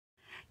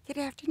Good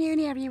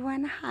afternoon,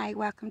 everyone. Hi,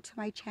 welcome to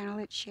my channel.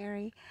 It's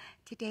Sherry.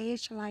 Today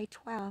is July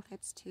 12th.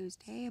 It's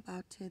Tuesday,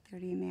 about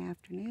 2:30 in the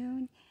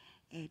afternoon,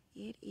 and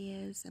it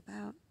is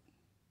about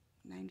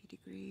 90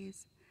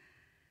 degrees,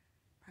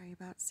 probably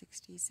about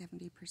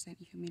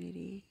 60-70%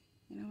 humidity.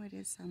 You know, it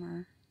is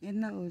summer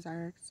in the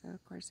Ozarks, so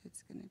of course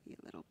it's going to be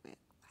a little bit.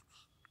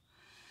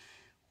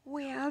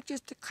 Well,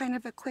 just a kind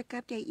of a quick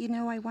update. You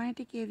know, I wanted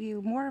to give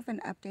you more of an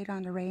update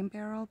on the rain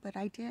barrel, but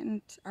I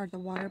didn't, or the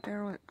water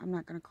barrel. I'm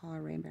not going to call it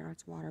a rain barrel,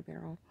 it's a water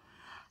barrel.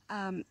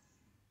 I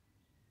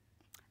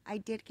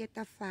did get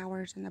the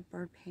flowers and the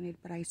bird painted,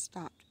 but I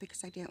stopped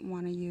because I didn't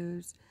want to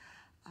use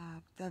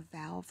the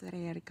valve that I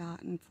had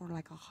gotten for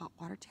like a hot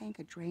water tank,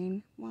 a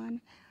drain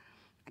one.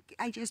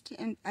 I just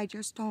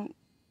don't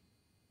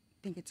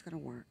think it's going to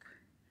work.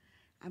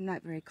 I'm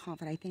not very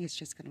confident. I think it's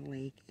just going to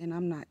leak, and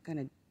I'm not going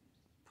to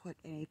put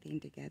anything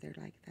together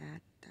like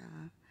that.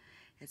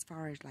 As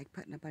far as like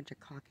putting a bunch of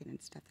caulking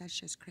and stuff, that's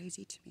just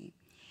crazy to me.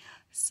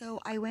 So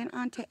I went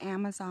on to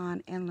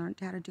Amazon and learned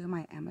how to do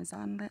my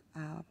Amazon.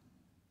 I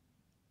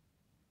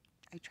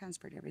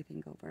transferred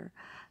everything over,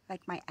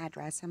 like my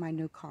address and my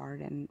new card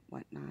and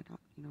whatnot,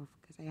 you know,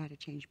 because I had to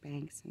change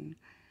banks, and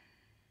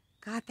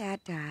got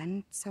that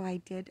done. So I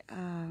did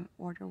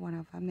order one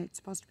of them. It's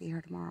supposed to be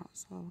here tomorrow.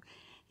 So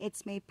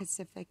it's made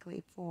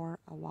specifically for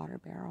a water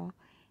barrel,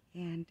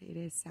 and it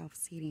is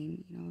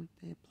self-seating. You know,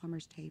 the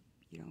plumber's tape,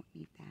 you don't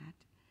need that.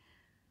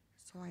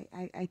 So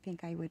I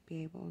think I would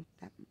be able,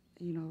 that,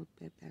 you know,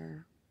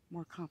 better,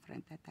 more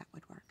confident that that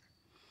would work.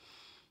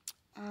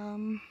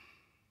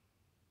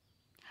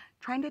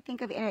 Trying to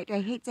think of it.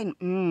 I hate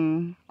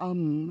saying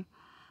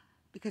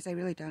because I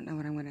really don't know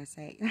what I'm going to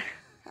say.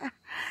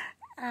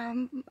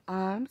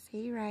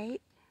 See,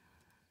 right?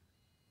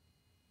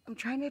 I'm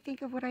trying to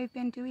think of what I've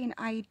been doing.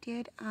 I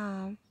did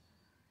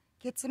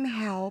get some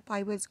help.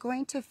 I was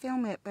going to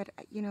film it, but,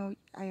 you know,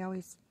 I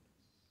always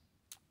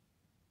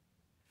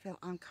feel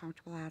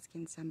uncomfortable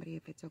asking somebody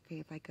if it's okay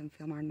if I can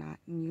film or not.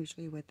 And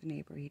usually with the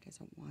neighbor, he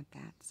doesn't want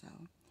that. So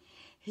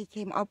he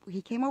came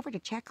over to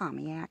check on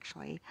me,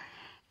 actually,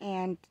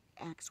 and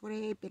asked what I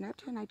had been up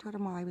to, and I told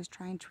him, well, I was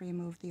trying to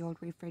remove the old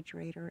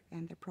refrigerator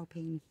and the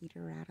propane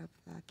heater out of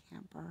the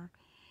camper.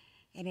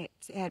 And it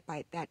had,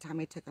 by that time,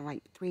 it took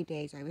like 3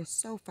 days. I was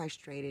so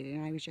frustrated,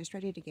 and I was just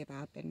ready to give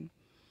up. And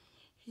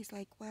he's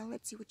like, well,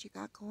 let's see what you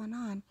got going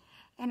on.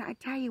 And I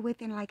tell you,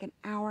 within like an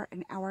hour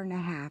and a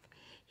half,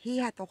 he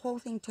had the whole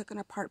thing taken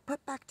apart,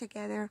 put back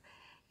together,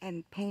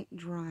 and paint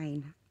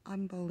drying.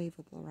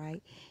 Unbelievable,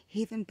 right?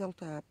 He even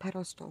built a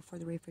pedestal for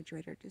the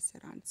refrigerator to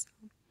sit on. So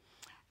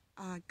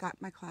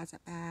got my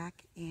closet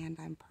back, and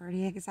I'm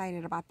pretty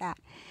excited about that.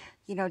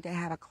 You know, to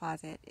have a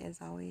closet is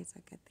always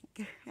a good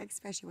thing,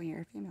 especially when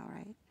you're a female,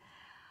 right?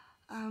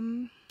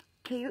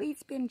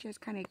 Kaylee's been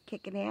just kind of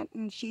kicking it,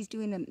 and she's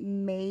doing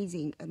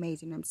amazing.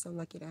 I'm so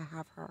lucky to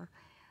have her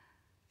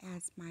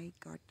as my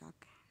guard dog,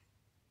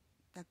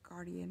 the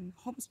guardian,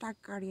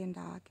 Homestock guardian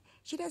dog.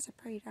 She does a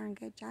pretty darn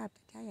good job,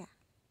 to tell ya.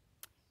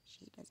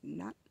 She does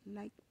not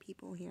like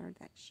people here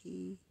that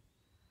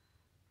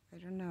I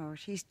don't know.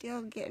 She's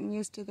still getting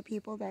used to the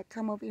people that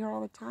come over here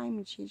all the time,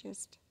 and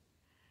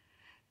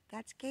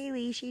that's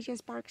Kaylee. She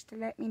just barks to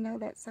let me know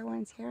that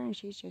someone's here, and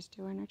she's just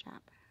doing her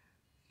job.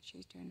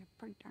 She's doing a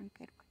pretty darn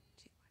good one,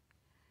 too.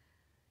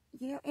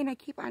 You know, and I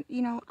keep on,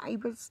 you know, I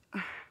was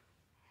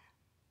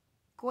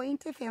going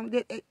to film.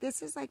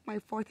 This is like my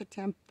 4th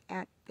attempt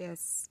at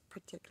this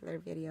particular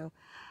video.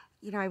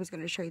 You know, I was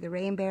going to show you the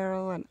rain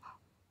barrel, and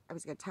I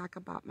was going to talk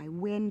about my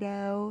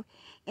window,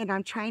 and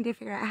I'm trying to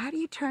figure out how do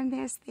you turn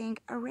this thing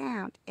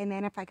around, and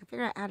then if I can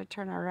figure out how to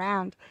turn it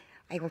around,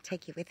 I will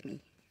take you with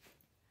me.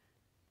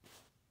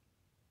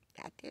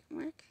 That didn't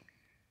work.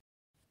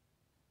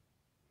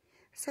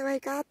 So I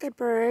got the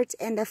birds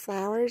and the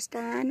flowers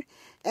done,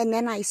 and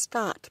then I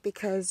stopped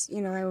because,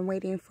 you know, I'm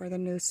waiting for the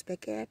new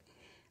spigot.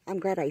 I'm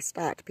glad I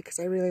stopped because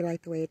I really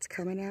like the way it's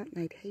coming out,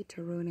 and I'd hate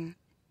to ruin it.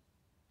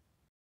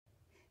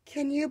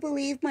 Can you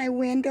believe my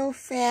window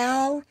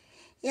fell?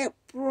 It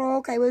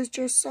broke. I was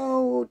just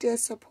so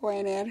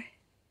disappointed.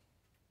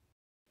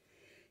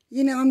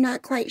 You know, I'm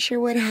not quite sure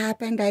what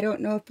happened. I don't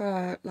know if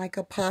like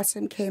a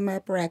possum came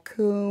up,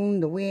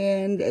 raccoon, the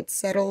wind, it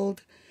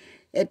settled.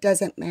 It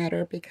doesn't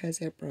matter because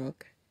it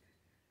broke.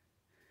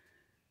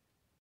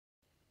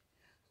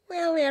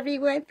 Well,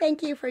 everyone,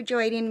 thank you for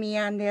joining me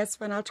on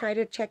this one. I'll try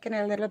to check in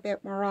a little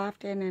bit more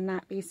often and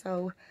not be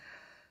so,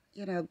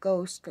 you know,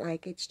 ghost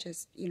like. It's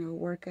just, you know,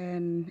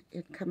 working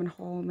and coming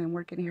home and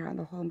working here on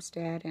the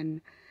homestead,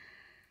 and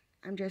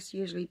I'm just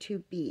usually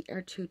too beat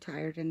or too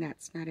tired, and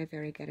that's not a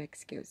very good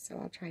excuse. So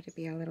I'll try to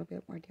be a little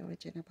bit more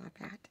diligent about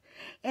that.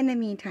 In the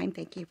meantime,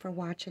 thank you for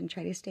watching.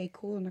 Try to stay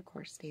cool and, of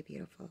course, stay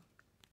beautiful.